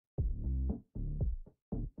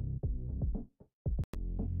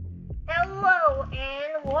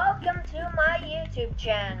and welcome to my YouTube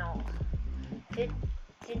channel.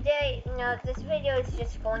 Today, this video is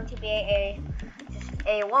just going to be just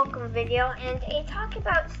a welcome video and a talk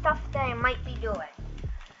about stuff that I might be doing.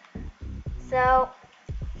 So,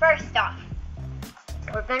 first off,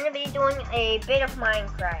 we're going to be doing a bit of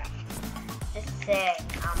Minecraft. Just saying,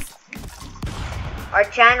 our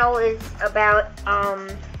channel is about,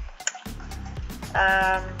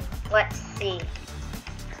 let's see.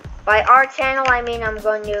 By our channel, I mean I'm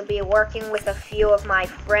going to be working with a few of my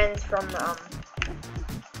friends from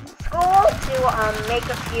school to make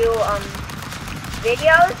a few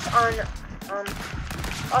videos on.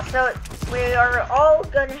 Also, we are all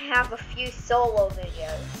going to have a few solo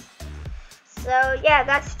videos. So yeah,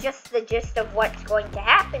 that's just the gist of what's going to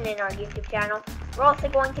happen in our YouTube channel. We're also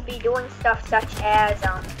going to be doing stuff such as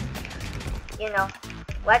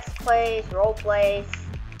let's plays, role plays,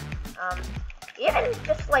 even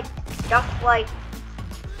just like stuff like,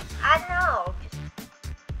 I don't know,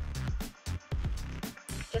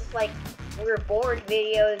 just like we're bored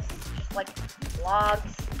videos, just like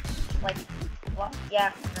vlogs, I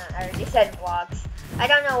already said vlogs. I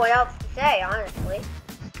don't know what else to say, honestly.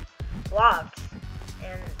 Vlogs,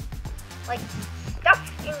 and like stuff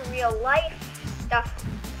in real life, stuff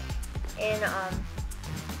in,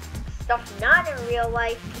 stuff not in real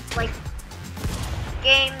life, just like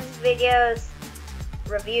games, videos,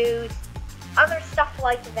 reviews, other stuff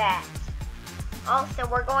like that. Also,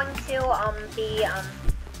 we're going to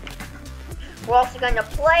we're also going to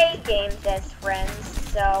play games as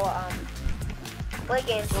friends, so play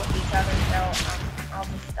games with each other. So I'll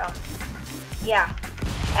just yeah,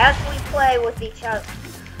 as we play with each other,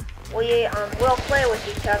 we will play with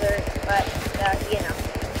each other, but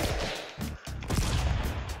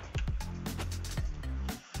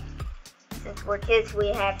since we're kids, we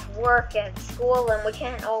have to work at school, and we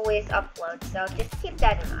can't always upload, so just keep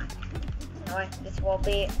that in mind. Anyway, this will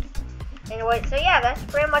be... Anyway, so yeah, that's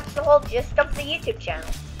pretty much the whole gist of the YouTube channel.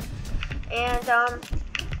 And,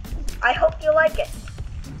 I hope you like it.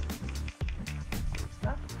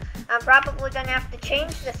 Well, I'm probably gonna have to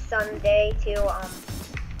change this Sunday to,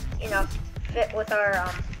 fit with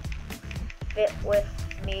our, fit with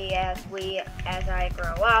me as I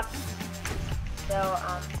grow up. So,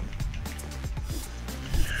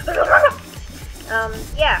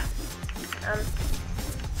 yeah.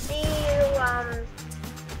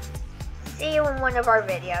 See you in one of our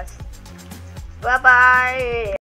videos. Bye-bye.